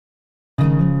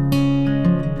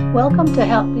Welcome to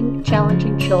Helping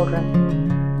Challenging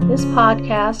Children. This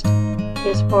podcast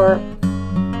is for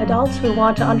adults who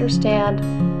want to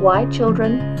understand why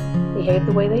children behave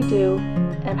the way they do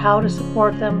and how to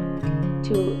support them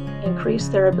to increase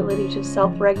their ability to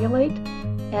self-regulate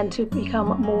and to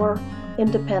become more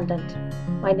independent.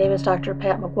 My name is Dr.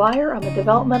 Pat McGuire. I'm a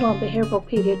developmental and behavioral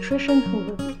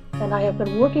pediatrician and I have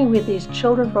been working with these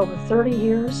children for over 30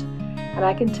 years, and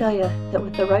I can tell you that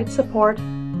with the right support,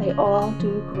 they all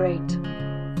do great.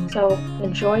 So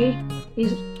enjoy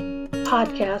these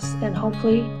podcasts and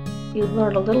hopefully you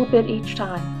learn a little bit each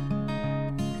time.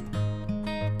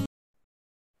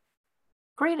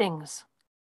 Greetings.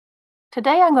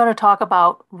 Today I'm going to talk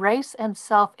about race and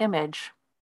self-image,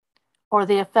 or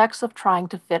the effects of trying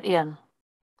to fit in.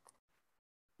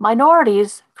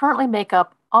 Minorities currently make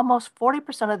up almost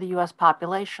 40% of the U.S.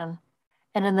 population,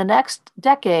 and in the next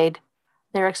decade,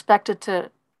 they're expected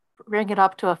to bring it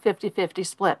up to a 50-50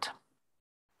 split.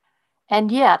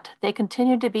 And yet, they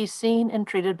continue to be seen and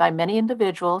treated by many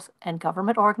individuals and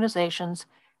government organizations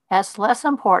as less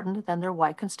important than their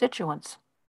white constituents.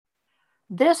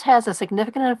 This has a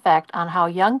significant effect on how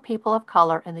young people of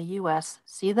color in the U.S.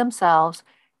 see themselves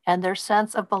and their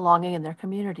sense of belonging in their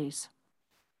communities.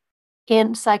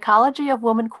 In Psychology of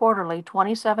Women Quarterly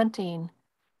 2017,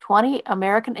 20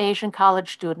 American Asian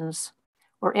college students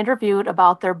were interviewed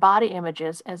about their body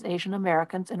images as Asian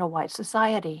Americans in a white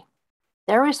society.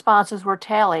 Their responses were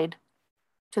tallied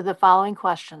to the following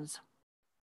questions: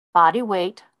 body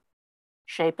weight,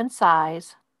 shape and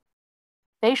size,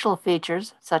 facial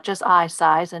features such as eye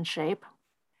size and shape,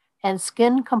 and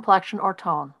skin complexion or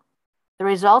tone. The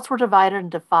results were divided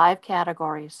into 5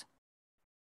 categories: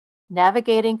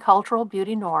 navigating cultural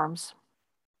beauty norms,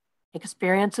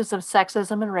 experiences of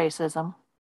sexism and racism,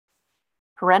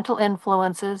 parental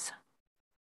influences,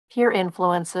 peer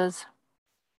influences,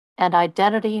 and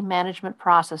identity management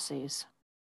processes.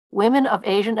 Women of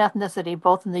Asian ethnicity,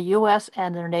 both in the U.S.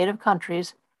 and their native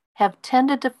countries, have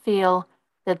tended to feel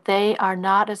that they are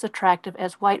not as attractive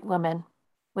as white women,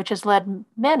 which has led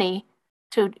many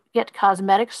to get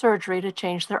cosmetic surgery to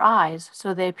change their eyes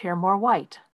so they appear more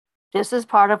white. This is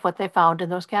part of what they found in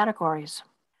those categories.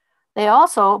 They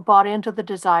also bought into the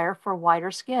desire for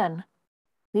whiter skin,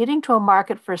 leading to a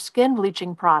market for skin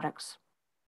bleaching products.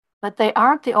 But they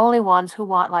aren't the only ones who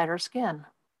want lighter skin.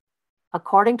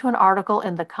 According to an article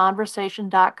in the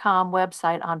Conversation.com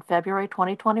website on February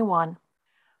 2021,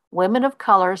 women of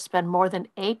color spend more than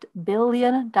 $8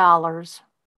 billion,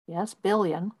 yes,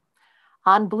 billion,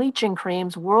 on bleaching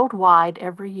creams worldwide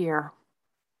every year.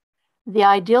 The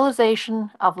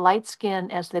idealization of light skin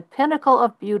as the pinnacle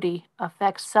of beauty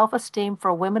affects self-esteem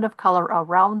for women of color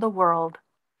around the world.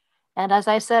 And as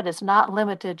I said, it's not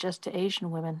limited just to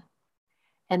Asian women.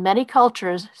 In many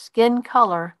cultures, skin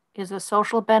color is a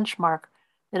social benchmark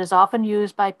that is often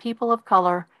used by people of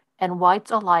color and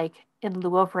whites alike in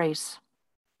lieu of race.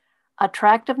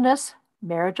 Attractiveness,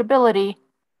 marriageability,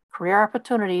 career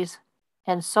opportunities,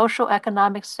 and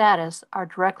socioeconomic status are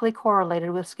directly correlated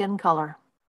with skin color.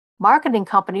 Marketing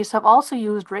companies have also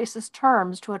used racist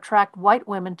terms to attract white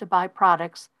women to buy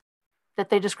products that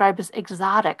they describe as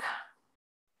exotic.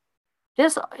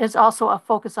 This is also a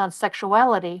focus on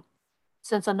sexuality,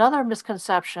 since another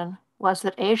misconception was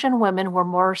that Asian women were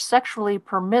more sexually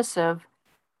permissive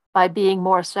by being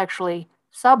more sexually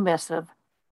submissive,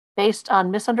 based on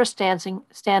misunderstanding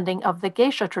of the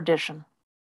geisha tradition.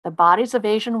 The bodies of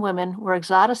Asian women were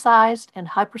exoticized and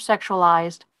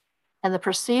hypersexualized, and the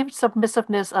perceived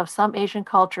submissiveness of some Asian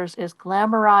cultures is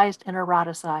glamorized and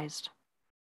eroticized.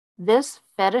 This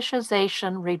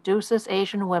fetishization reduces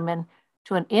Asian women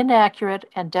to an inaccurate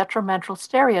and detrimental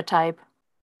stereotype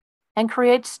and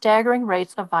creates staggering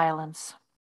rates of violence.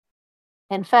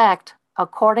 In fact,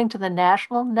 according to the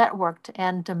National Network to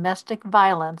End Domestic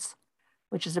Violence,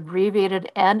 which is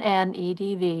abbreviated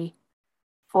NNEDV,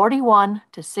 41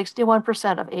 to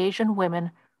 61% of Asian women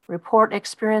report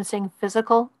experiencing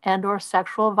physical and/or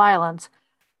sexual violence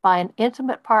by an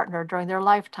intimate partner during their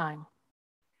lifetime.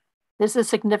 This is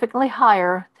significantly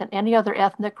higher than any other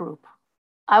ethnic group.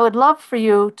 I would love for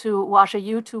you to watch a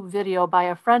YouTube video by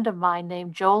a friend of mine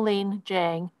named Jolene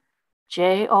Jang,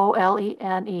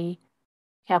 Jolene,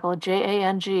 capital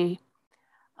Jang,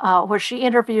 where she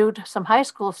interviewed some high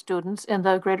school students in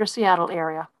the greater Seattle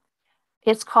area.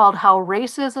 It's called How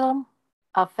Racism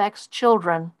Affects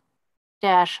Children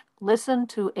 - Listen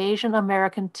to Asian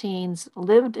American Teens'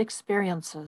 Lived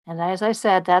Experiences. And as I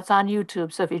said, that's on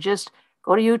YouTube. So if you just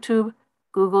go to YouTube,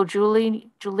 Google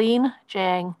Jolene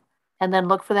Jang, and then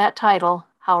look for that title,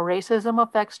 How Racism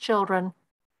Affects Children,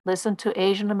 Listen to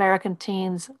Asian American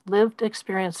Teens' Lived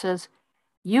Experiences,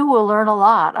 You will learn a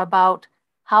lot about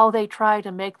how they try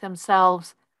to make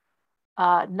themselves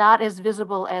not as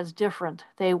visible as different.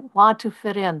 They want to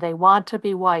fit in, they want to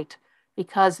be white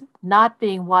because not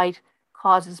being white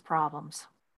causes problems.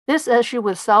 This issue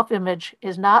with self image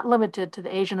is not limited to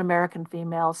the Asian American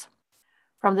females.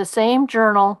 From the same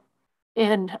journal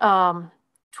in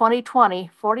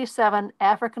 2020, 47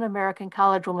 African American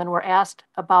college women were asked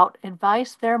about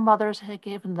advice their mothers had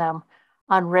given them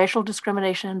on racial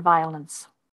discrimination and violence.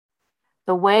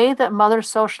 The way that mothers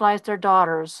socialized their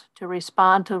daughters to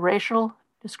respond to racial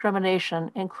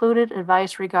discrimination included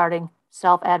advice regarding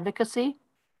self-advocacy,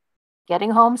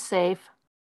 getting home safe,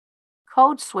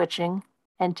 code switching,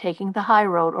 and taking the high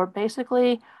road, or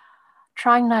basically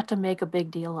trying not to make a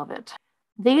big deal of it.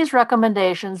 These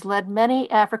recommendations led many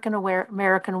African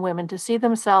American women to see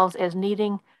themselves as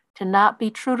needing to not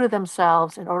be true to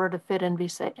themselves in order to fit and be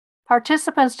safe.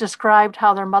 Participants described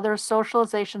how their mother's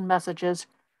socialization messages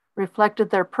reflected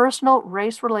their personal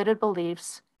race-related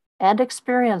beliefs and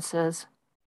experiences,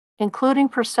 including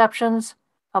perceptions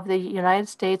of the United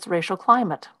States racial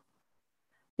climate.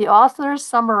 The authors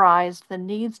summarized the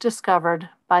needs discovered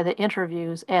by the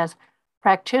interviews as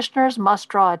practitioners must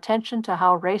draw attention to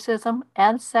how racism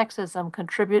and sexism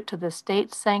contribute to the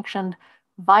state-sanctioned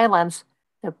violence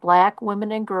that Black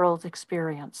women and girls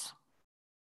experience.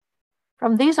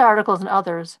 From these articles and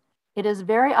others, it is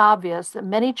very obvious that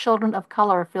many children of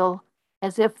color feel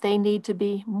as if they need to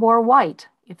be more white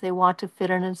if they want to fit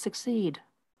in and succeed.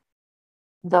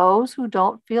 Those who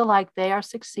don't feel like they are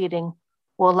succeeding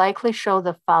will likely show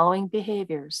the following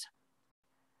behaviors.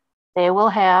 They will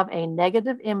have a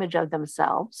negative image of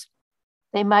themselves.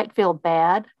 They might feel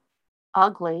bad,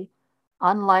 ugly,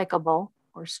 unlikable,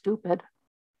 or stupid.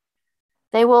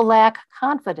 They will lack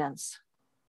confidence.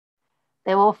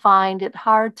 They will find it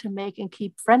hard to make and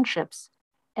keep friendships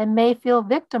and may feel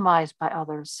victimized by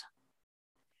others.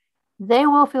 They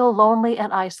will feel lonely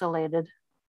and isolated.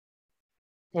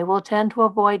 They will tend to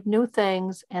avoid new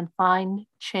things and find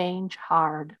change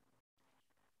hard.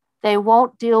 They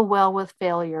won't deal well with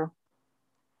failure.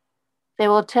 They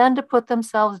will tend to put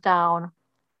themselves down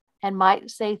and might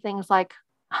say things like,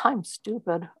 "I'm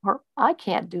stupid," or "I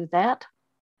can't do that."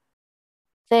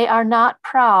 They are not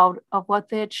proud of what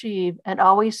they achieve and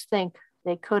always think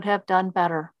they could have done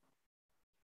better.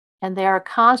 And they are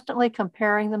constantly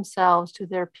comparing themselves to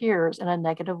their peers in a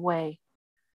negative way.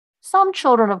 Some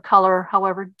children of color,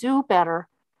 however, do better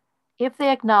if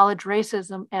they acknowledge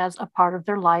racism as a part of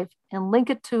their life and link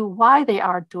it to why they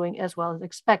aren't doing as well as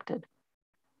expected.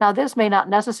 Now, this may not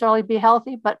necessarily be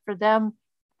healthy, but for them,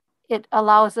 it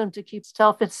allows them to keep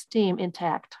self-esteem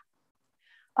intact.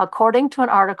 According to an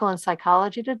article in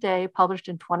Psychology Today published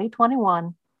in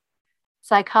 2021,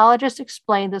 psychologists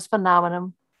explain this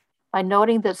phenomenon by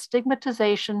noting that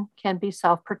stigmatization can be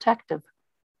self-protective.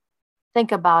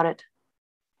 Think about it.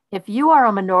 If you are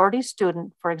a minority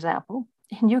student, for example,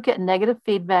 and you get negative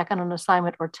feedback on an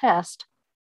assignment or test,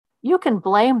 you can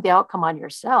blame the outcome on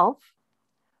yourself,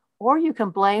 or you can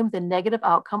blame the negative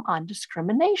outcome on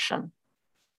discrimination.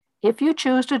 If you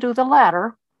choose to do the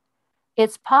latter,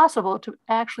 it's possible to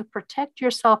actually protect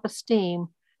your self-esteem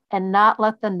and not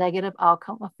let the negative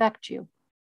outcome affect you.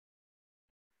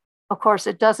 Of course,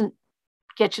 it doesn't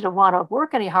get you to want to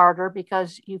work any harder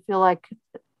because you feel like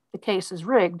the case is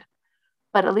rigged,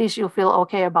 but at least you'll feel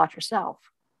okay about yourself.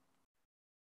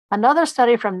 Another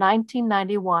study from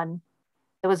 1991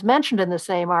 that was mentioned in the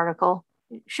same article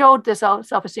showed this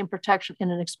self-esteem protection in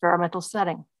an experimental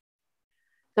setting.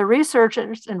 The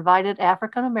researchers invited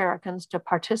African Americans to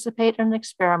participate in an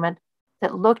experiment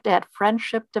that looked at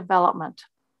friendship development.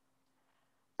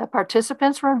 The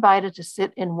participants were invited to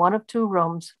sit in one of two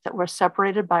rooms that were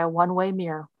separated by a one-way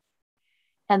mirror.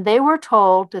 And they were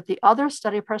told that the other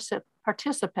study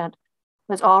participant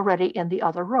was already in the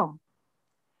other room.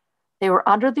 They were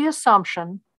under the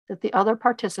assumption that the other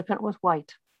participant was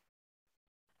white.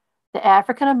 The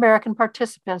African American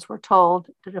participants were told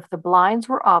that if the blinds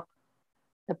were up,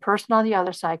 the person on the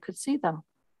other side could see them.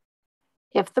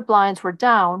 If the blinds were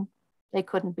down, they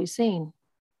couldn't be seen.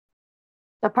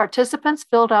 The participants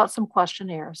filled out some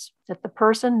questionnaires that the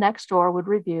person next door would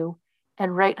review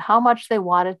and rate how much they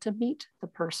wanted to meet the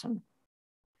person.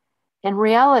 In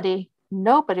reality,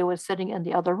 nobody was sitting in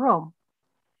the other room,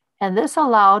 and this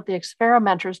allowed the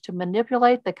experimenters to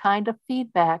manipulate the kind of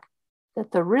feedback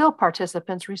that the real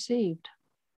participants received.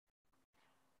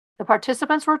 The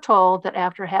participants were told that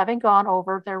after having gone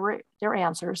over their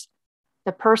answers,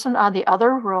 the person on the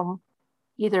other room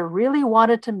either really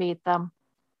wanted to meet them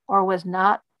or was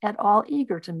not at all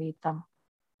eager to meet them.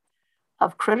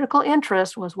 Of critical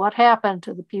interest was what happened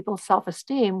to the people's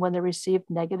self-esteem when they received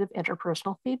negative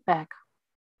interpersonal feedback.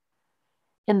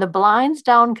 In the blinds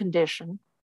down condition,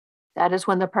 that is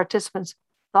when the participants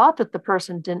thought that the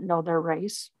person didn't know their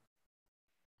race,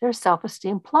 their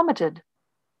self-esteem plummeted.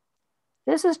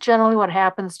 This is generally what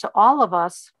happens to all of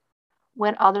us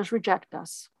when others reject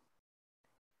us.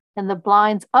 In the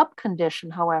blinds up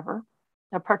condition, however,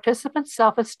 the participant's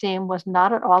self-esteem was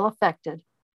not at all affected,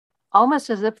 almost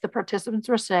as if the participants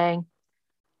were saying,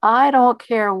 I don't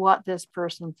care what this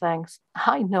person thinks.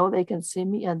 I know they can see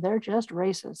me and they're just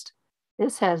racist.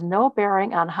 This has no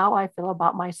bearing on how I feel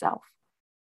about myself.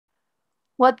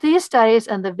 What these studies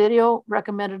and the video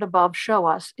recommended above show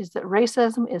us is that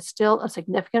racism is still a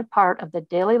significant part of the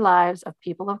daily lives of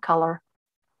people of color,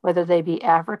 whether they be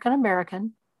African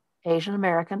American, Asian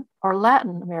American, or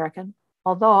Latin American,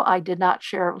 although I did not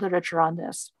share literature on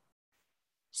this.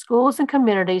 Schools and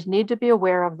communities need to be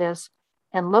aware of this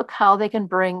and look how they can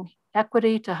bring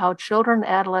equity to how children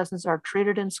and adolescents are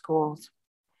treated in schools.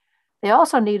 They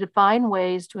also need to find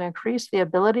ways to increase the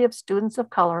ability of students of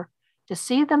color to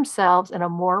see themselves in a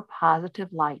more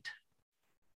positive light.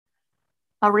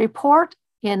 A report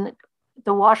in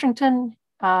the Washington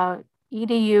EDU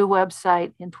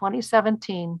website in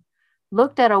 2017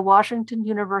 looked at a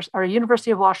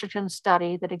University of Washington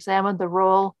study that examined the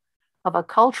role of a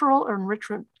cultural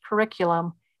enrichment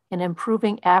curriculum in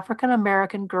improving African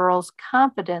American girls'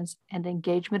 confidence and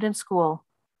engagement in school.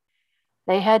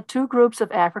 They had two groups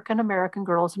of African American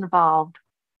girls involved.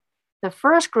 The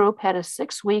first group had a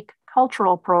 6-week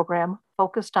cultural program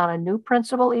focused on a new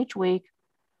principle each week: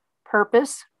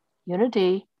 purpose,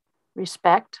 unity,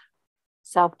 respect,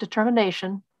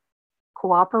 self-determination,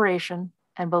 cooperation,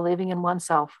 and believing in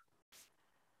oneself.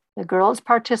 The girls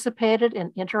participated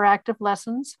in interactive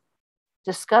lessons,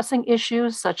 discussing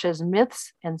issues such as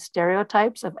myths and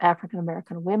stereotypes of African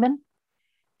American women,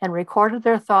 and recorded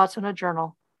their thoughts in a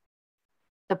journal.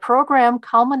 The program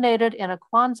culminated in a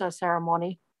Kwanzaa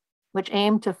ceremony, which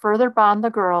aimed to further bond the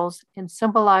girls and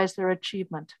symbolize their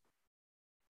achievement.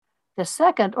 The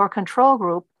second, or control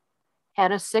group,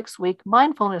 had a 6-week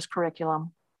mindfulness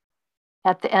curriculum.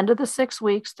 At the end of the 6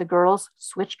 weeks, the girls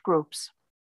switched groups.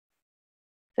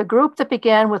 The group that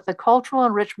began with the cultural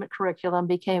enrichment curriculum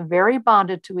became very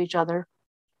bonded to each other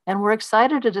and were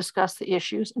excited to discuss the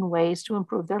issues and ways to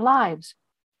improve their lives.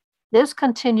 This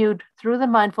continued through the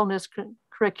mindfulness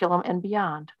curriculum and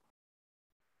beyond.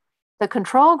 The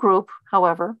control group,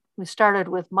 however, who started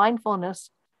with mindfulness,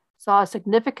 saw a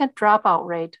significant dropout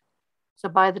rate. So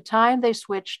by the time they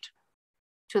switched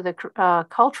to the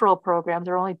cultural program,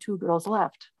 there were only 2 girls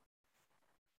left.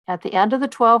 At the end of the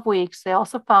 12 weeks, they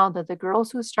also found that the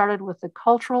girls who started with the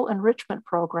cultural enrichment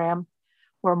program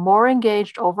were more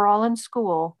engaged overall in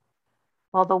school,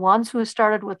 while the ones who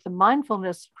started with the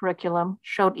mindfulness curriculum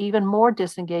showed even more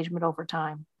disengagement over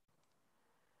time.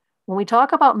 When we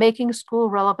talk about making school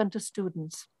relevant to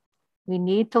students, we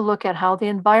need to look at how the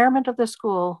environment of the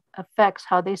school affects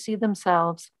how they see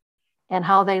themselves and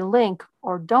how they link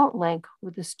or don't link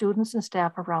with the students and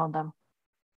staff around them.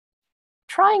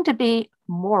 Trying to be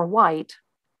more white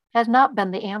has not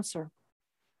been the answer,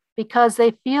 because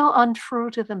they feel untrue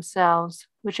to themselves,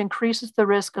 which increases the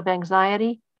risk of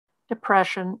anxiety,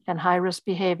 depression, and high-risk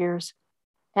behaviors,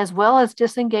 as well as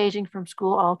disengaging from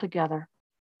school altogether.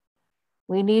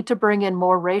 We need to bring in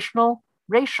more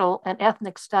racial and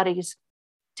ethnic studies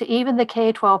to even the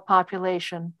K-12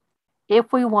 population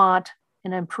if we want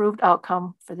an improved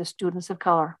outcome for the students of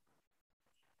color.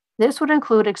 This would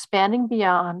include expanding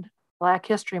beyond Black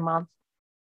History Month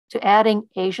to adding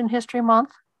Asian History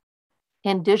Month,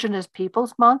 Indigenous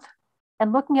Peoples Month,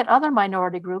 and looking at other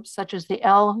minority groups such as the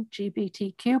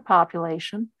LGBTQ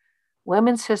population,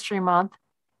 Women's History Month,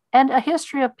 and a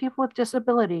history of people with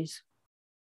disabilities.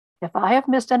 If I have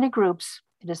missed any groups,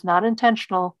 it is not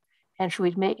intentional, and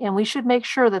we should make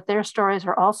sure that their stories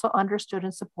are also understood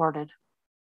and supported.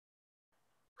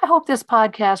 I hope this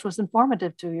podcast was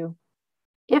informative to you.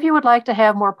 If you would like to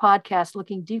have more podcasts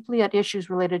looking deeply at issues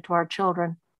related to our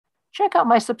children, check out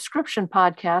my subscription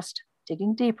podcast,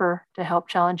 Digging Deeper to Help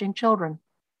Challenging Children.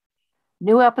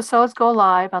 New episodes go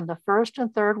live on the first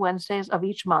and third Wednesdays of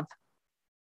each month.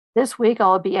 This week,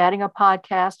 I'll be adding a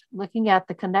podcast looking at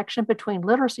the connection between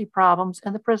literacy problems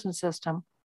and the prison system.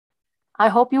 I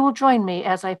hope you will join me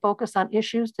as I focus on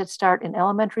issues that start in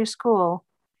elementary school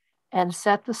and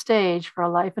set the stage for a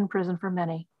life in prison for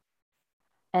many.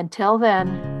 Until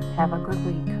then, have a good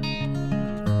week.